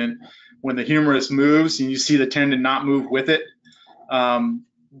movement, when the humerus moves and you see the tendon not move with it,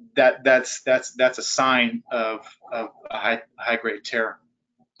 that's a sign of a high-grade tear.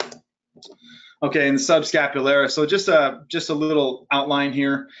 Okay, and the subscapularis. So just a little outline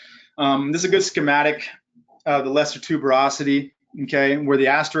here. This is a good schematic of the lesser tuberosity. Okay, where the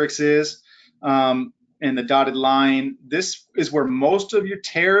asterisk is and the dotted line. This is where most of your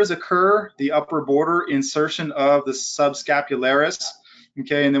tears occur. The upper border insertion of the subscapularis.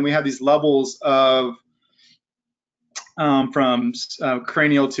 Okay, and then we have these levels of from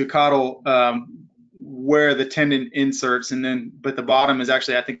cranial to caudal where the tendon inserts, and then but the bottom is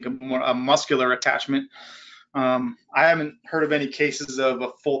actually, I think, a muscular attachment. I haven't heard of any cases of a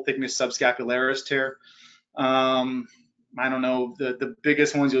full thickness subscapularis tear. I don't know, the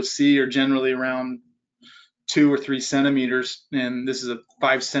biggest ones you'll see are generally around 2 or 3 centimeters, and this is a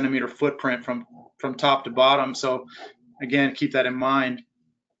 5 centimeter footprint from top to bottom. So again, keep that in mind.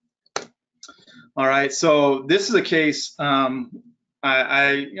 All right, so this is a case.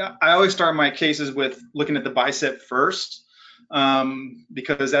 I always start my cases with looking at the bicep first,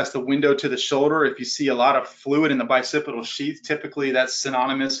 because that's the window to the shoulder. If you see a lot of fluid in the bicipital sheath, typically that's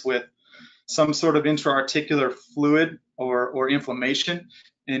synonymous with some sort of intra-articular fluid or inflammation,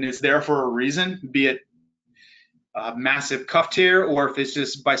 and it's there for a reason, be it a massive cuff tear, or if it's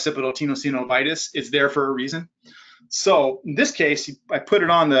just bicipital tenosynovitis, it's there for a reason. So in this case, I put it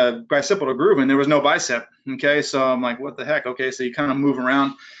on the bicipital groove and there was no bicep. Okay, so I'm like, what the heck? Okay, so you kind of move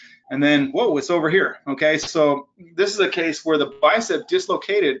around and then, whoa, it's over here. Okay, so this is a case where the bicep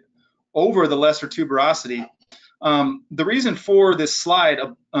dislocated over the lesser tuberosity. The reason for this slide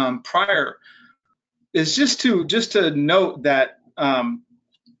prior is just to note that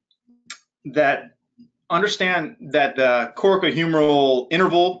understand that the coracohumeral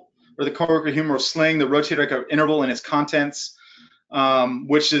interval, or the coracohumeral sling, the rotator cuff interval and its contents,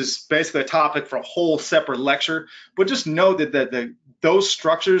 which is basically a topic for a whole separate lecture. But just know that those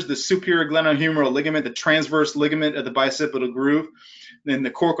structures, the superior glenohumeral ligament, the transverse ligament of the bicipital groove, and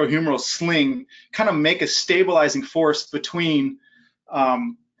the coracohumeral sling kind of make a stabilizing force between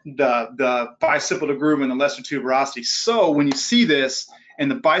the bicipital groove and the lesser tuberosity. So when you see this and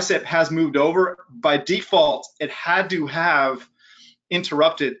the bicep has moved over, by default, it had to have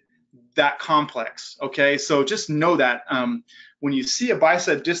interrupted that complex. Okay, so just know that when you see a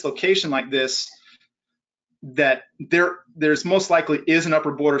bicep dislocation like this, that there's most likely is an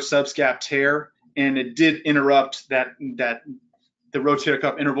upper border subscap tear, and it did interrupt the rotator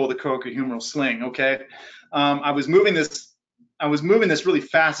cuff interval, the coracohumeral sling. Okay, I was moving this really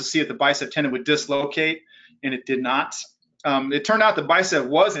fast to see if the bicep tendon would dislocate, and it did not. It turned out the bicep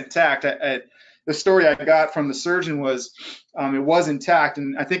was intact. The story I got from the surgeon was it was intact,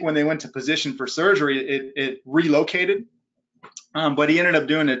 and I think when they went to position for surgery, it relocated. But he ended up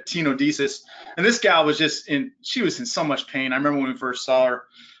doing a tenodesis, and this gal was she was in so much pain. I remember when we first saw her,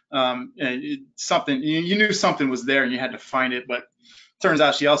 something you knew something was there, and you had to find it. But turns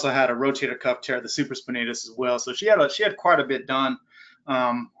out she also had a rotator cuff tear, the supraspinatus as well. So she had quite a bit done.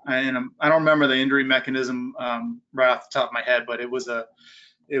 And I don't remember the injury mechanism right off the top of my head, but it was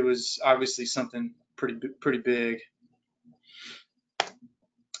obviously something pretty big.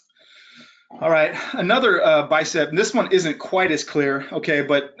 All right, another bicep, and this one isn't quite as clear, okay,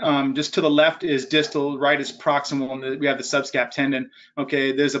 but just to the left is distal, right is proximal, and we have the subscap tendon.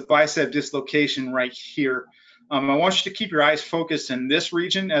 Okay, there's a bicep dislocation right here. I want you to keep your eyes focused in this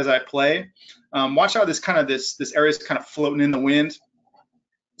region as I play. Watch how this area is kind of floating in the wind.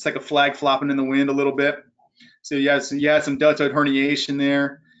 It's like a flag flopping in the wind a little bit. So you had some deltoid herniation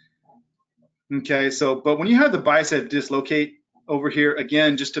there. Okay, so but when you have the bicep dislocate over here,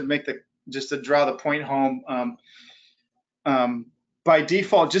 again, just to draw the point home, by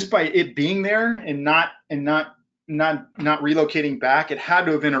default, just by it being there and not relocating back, it had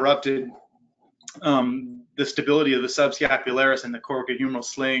to have interrupted the stability of the subscapularis and the coracohumeral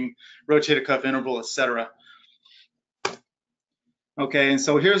sling, rotator cuff interval, etc. Okay, and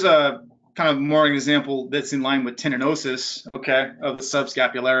so here's a kind of more an example that's in line with tendinosis, okay, of the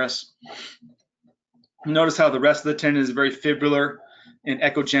subscapularis. Notice how the rest of the tendon is very fibrillar and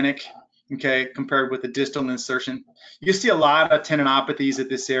echogenic, okay, compared with the distal insertion. You see a lot of tendinopathies at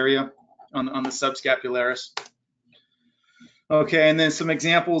this area on the subscapularis. Okay, and then some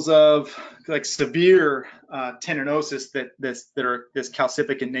examples of like severe tendinosis that are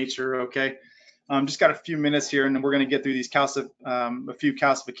calcific in nature. Okay, just got a few minutes here, and then we're going to get through these a few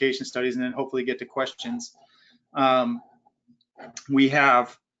calcification studies, and then hopefully get to questions. We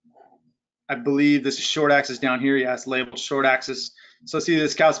have, I believe this is short axis down here. Yeah, it's labeled short axis. So see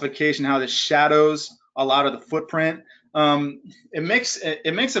this calcification, how this shadows a lot of the footprint. It makes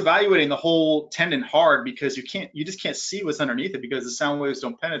evaluating the whole tendon hard, because you just can't see what's underneath it because the sound waves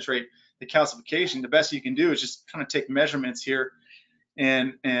don't penetrate the calcification. The best you can do is just kind of take measurements here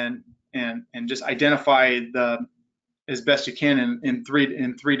and just identify as best you can in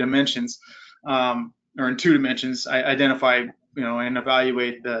three dimensions, or in 2 dimensions. identify and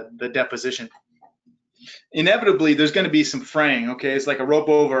evaluate the deposition. Inevitably, there's going to be some fraying. Okay, it's like a rope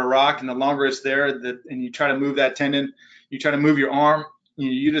over a rock, and the longer it's there, and you try to move that tendon, you try to move your arm,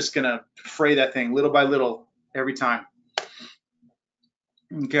 you're just going to fray that thing little by little every time.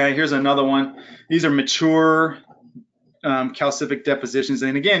 Okay, here's another one. These are mature calcific depositions,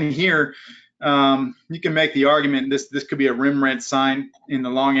 and again here you can make the argument this could be a rim rent sign in the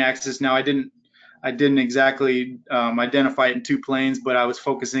long axis. Now I didn't exactly identify it in two planes, but I was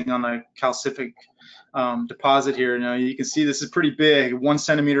focusing on the calcific deposit here. Now you can see this is pretty big, 1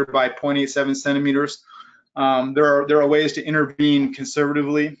 centimeter by 0.87 centimeters. There are ways to intervene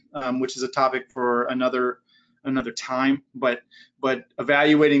conservatively, which is a topic for another time. But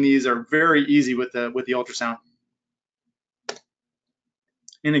evaluating these are very easy with the ultrasound.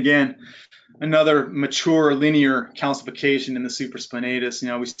 And again, another mature linear calcification in the supraspinatus. You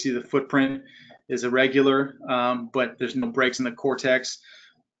know, we see the footprint is irregular, but there's no breaks in the cortex.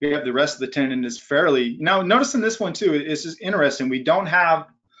 We have the rest of the tendon is fairly. Now, notice in this one too, it's just interesting. We don't have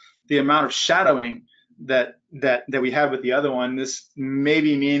the amount of shadowing that we had with the other one. This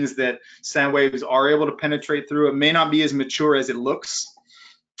maybe means that sound waves are able to penetrate through. It may not be as mature as it looks.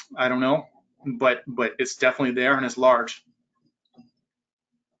 I don't know, but it's definitely there and it's large.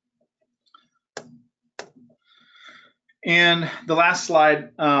 And the last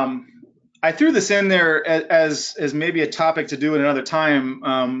slide, I threw this in there as maybe a topic to do at another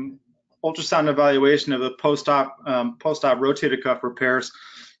time. Ultrasound evaluation of the post-op rotator cuff repairs.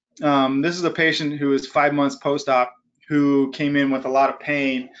 This is a patient who is 5 months post-op who came in with a lot of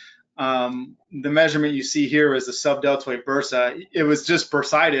pain. The measurement you see here is the subdeltoid bursa. It was just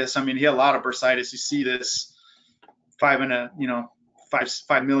bursitis. I mean, he had a lot of bursitis. You see this 5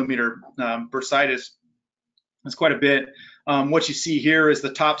 millimeter bursitis. It's quite a bit. What you see here is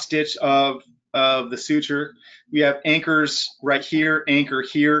the top stitch of the suture. We have anchors right here, anchor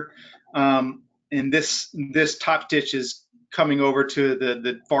here, and this top stitch is coming over to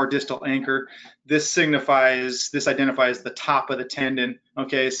the far distal anchor. This identifies the top of the tendon.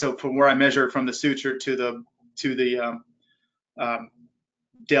 Okay, so from where I measure from the suture to the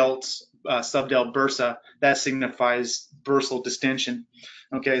subdelt bursa, that signifies bursal distension.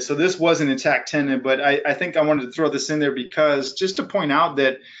 Okay, so this was an intact tendon, but I think I wanted to throw this in there because just to point out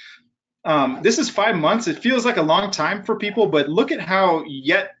that this is 5 months. It feels like a long time for people, but look at how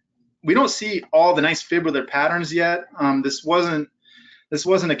yet we don't see all the nice fibrillar patterns yet. This wasn't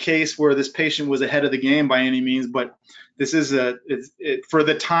a case where this patient was ahead of the game by any means, but this is for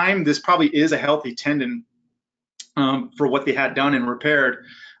the time, this probably is a healthy tendon for what they had done and repaired.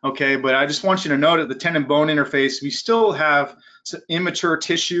 Okay, but I just want you to note at the tendon bone interface, we still have some immature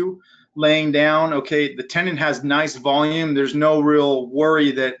tissue laying down. Okay, the tendon has nice volume. There's no real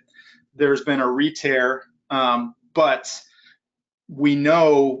worry that there's been a re-tear, but we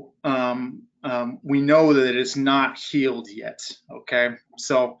know that it's not healed yet. Okay,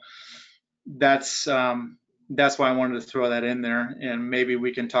 so that's why I wanted to throw that in there, and maybe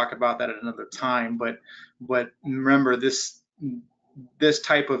we can talk about that at another time. But remember, this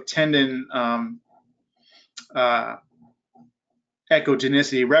type of tendon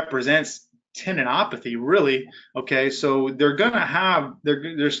echogenicity represents tendinopathy, really. Okay, so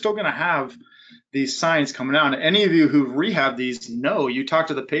they're still gonna have these signs coming out. And any of you who've rehabbed these know, you talk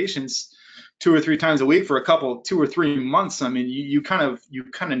to the patients 2 or 3 times a week for 2 or 3 months. I mean, you kind of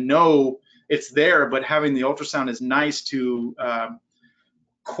know it's there, but having the ultrasound is nice to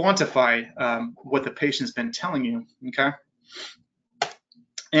quantify what the patient's been telling you. Okay,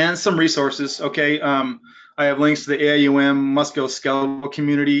 and some resources. Okay, I have links to the AIUM musculoskeletal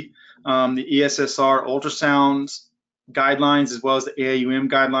community, the ESSR ultrasound guidelines, as well as the AIUM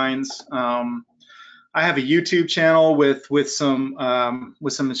guidelines. I have a YouTube channel with some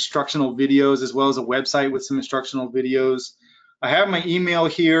instructional videos, as well as a website with some instructional videos. I have my email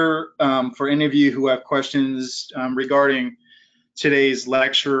here for any of you who have questions regarding today's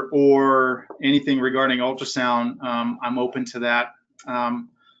lecture or anything regarding ultrasound. I'm open to that.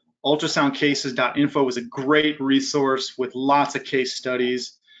 Ultrasoundcases.info is a great resource with lots of case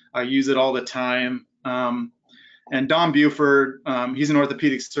studies. I use it all the time. And Don Buford, he's an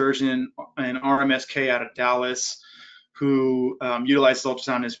orthopedic surgeon and RMSK out of Dallas who utilizes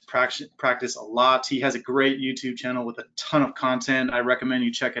ultrasound in his practice a lot. He has a great YouTube channel with a ton of content. I recommend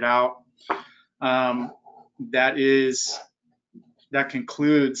you check it out. That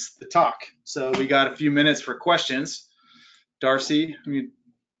concludes the talk. So we got a few minutes for questions. Darcy,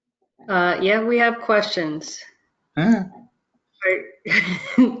 yeah, we have questions. Huh?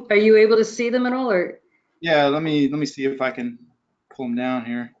 Are you able to see them at all, or? Yeah, let me see if I can pull them down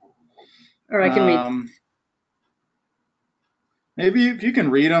here. Or I can read. Maybe if you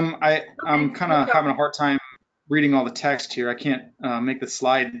can read them. I'm kind of having a hard time reading all the text here. I can't make the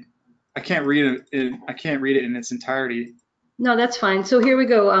slide. I can't read it. I can't read it in its entirety. No, that's fine. So here we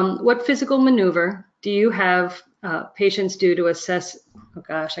go. What physical maneuver do you have patients do to assess, oh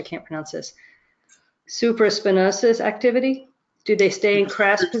gosh, I can't pronounce this, supraspinosus activity? Do they stay in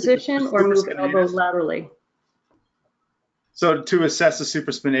crass position or move elbow laterally? So to assess the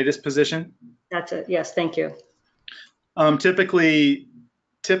supraspinatus position? That's it. Yes, thank you. Typically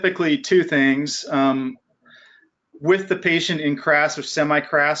two things. With the patient in crass or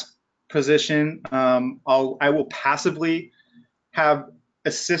semi-crass position, I will passively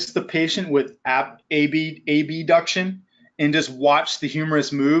assist the patient with abduction and just watch the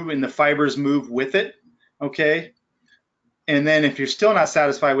humerus move and the fibers move with it, okay? And then if you're still not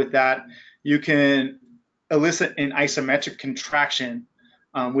satisfied with that, you can elicit an isometric contraction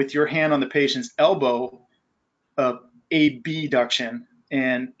with your hand on the patient's elbow of abduction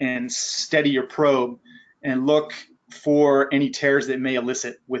and steady your probe and look for any tears that may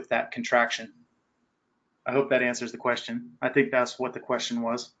elicit with that contraction. I hope that answers the question. I think that's what the question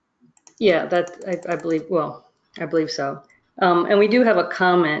was. Yeah, I believe, well, I believe so. And we do have a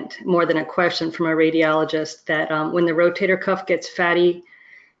comment, more than a question, from a radiologist that when the rotator cuff gets fatty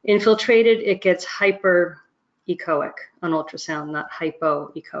infiltrated, it gets hyperechoic on ultrasound, not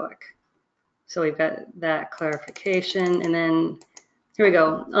hypoechoic. So we've got that clarification. And then here we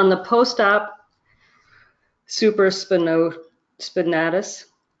go. On the post-op supraspinatus,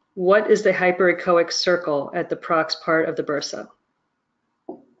 what is the hyperechoic circle at the prox part of the bursa?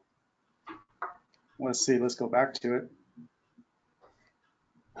 Let's see, let's go back to it.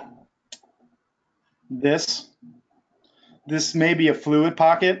 This may be a fluid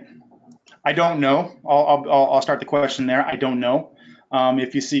pocket. I don't know. I'll start the question there. I don't know.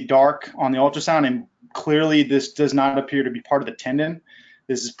 If you see dark on the ultrasound, and clearly this does not appear to be part of the tendon,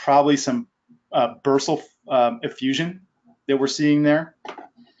 this is probably some bursal effusion that we're seeing there,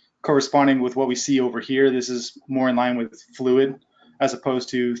 corresponding with what we see over here. This is more in line with fluid as opposed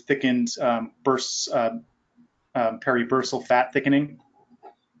to thickened bursts, peribursal fat thickening.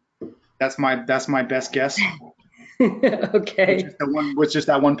 That's my best guess. Okay. With just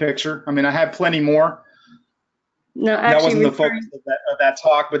that one picture. I mean, I had plenty more. No, actually, that wasn't the focus of that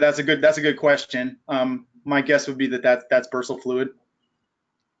talk, but that's a good question. My guess would be that's bursal fluid.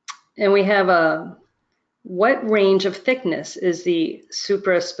 And we have what range of thickness is the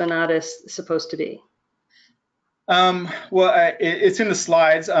supraspinatus supposed to be? Well, it's in the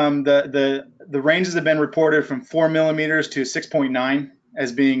slides. The ranges have been reported from 4 millimeters to 6.9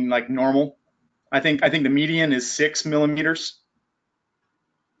 as being like normal. I think the median is 6 millimeters.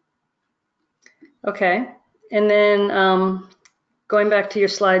 Okay. And then going back to your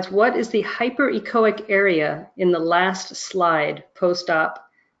slides, what is the hyperechoic area in the last slide post-op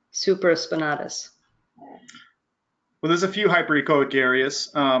supraspinatus? Well, there's a few hyperechoic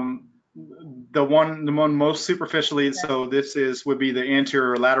areas. The one most superficially, so this would be the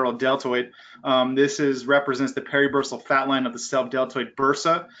anterior lateral deltoid. This represents the peribursal fat line of the subdeltoid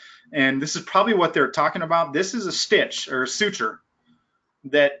bursa, and this is probably what they're talking about. This is a stitch or a suture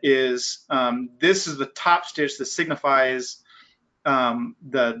that is. This is the top stitch that signifies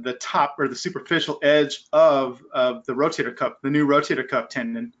the top or the superficial edge of the rotator cuff, the new rotator cuff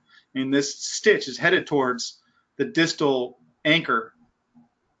tendon, and this stitch is headed towards the distal anchor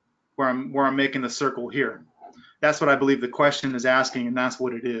where I'm making the circle here. That's what I believe the question is asking, and that's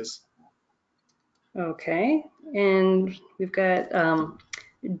what it is. Okay, and we've got,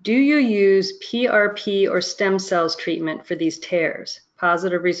 do you use PRP or stem cells treatment for these tears?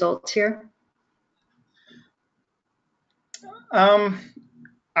 Positive results here? I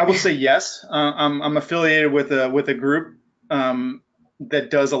will say yes. I'm affiliated with a group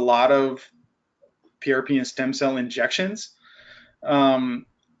that does a lot of PRP and stem cell injections.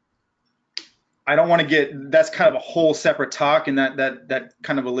 I don't want to get, that's kind of a whole separate talk, and that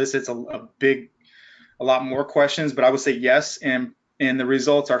kind of elicits a lot more questions, but I would say yes, and the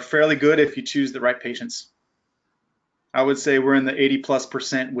results are fairly good if you choose the right patients. I would say we're in the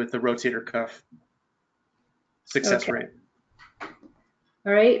 80+% with the rotator cuff success rate.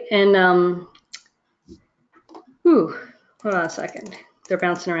 All right, and hold on a second. They're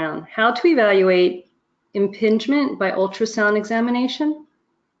bouncing around. How to evaluate impingement by ultrasound examination?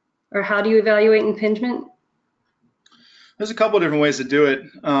 Or how do you evaluate impingement? There's a couple of different ways to do it.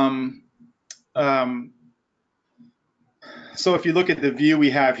 So if you look at the view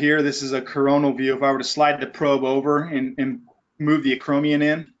we have here, this is a coronal view. If I were to slide the probe over and move the acromion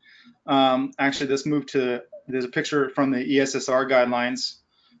in, actually let's move to, there's a picture from the ESSR guidelines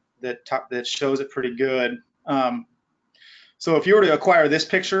that shows it pretty good. So if you were to acquire this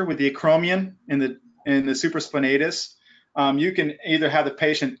picture with the acromion and the supraspinatus, you can either have the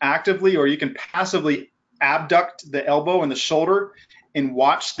patient actively or you can passively abduct the elbow and the shoulder and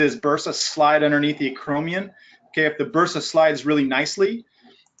watch this bursa slide underneath the acromion. Okay, if the bursa slides really nicely,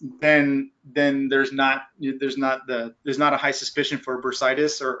 then there's not a high suspicion for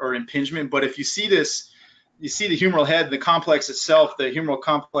bursitis or impingement. But if you see this, you see the humeral head, the complex itself, the humeral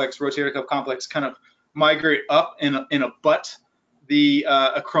complex, rotator cuff complex, kind of migrate up and abut the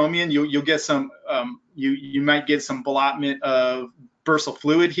acromion. You'll get some you might get some blotment of bursal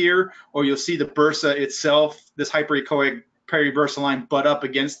fluid here, or you'll see the bursa itself, this hyperechoic peribursal line, butt up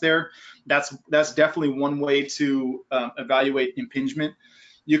against there. That's definitely one way to evaluate impingement.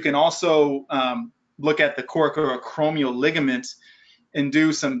 You can also look at the coracoacromial ligament and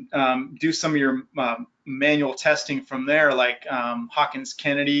do some of your manual testing from there, like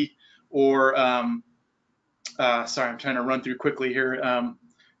Hawkins-Kennedy, or sorry, I'm trying to run through quickly here,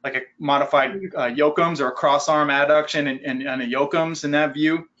 like a modified Yoakum's or a cross arm adduction and a Yoakum's in that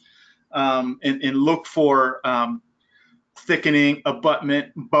view, and look for thickening,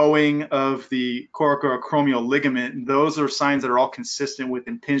 abutment, bowing of the coracoacromial ligament. Those are signs that are all consistent with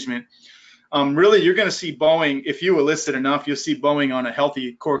impingement. Really, you're going to see bowing. If you elicit enough, you'll see bowing on a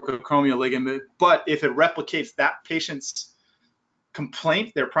healthy coracoacromial ligament. But if it replicates that patient's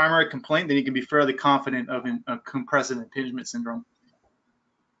complaint, their primary complaint, then you can be fairly confident of compressive impingement syndrome.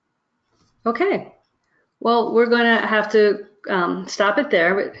 Okay. Well, we're going to have to stop it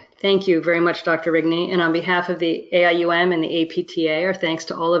there. But thank you very much, Dr. Rigney. And on behalf of the AIUM and the APTA, our thanks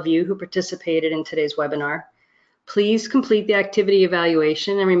to all of you who participated in today's webinar. Please complete the activity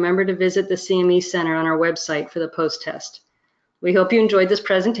evaluation and remember to visit the CME Center on our website for the post-test. We hope you enjoyed this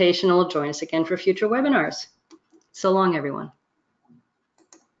presentation and will join us again for future webinars. So long, everyone.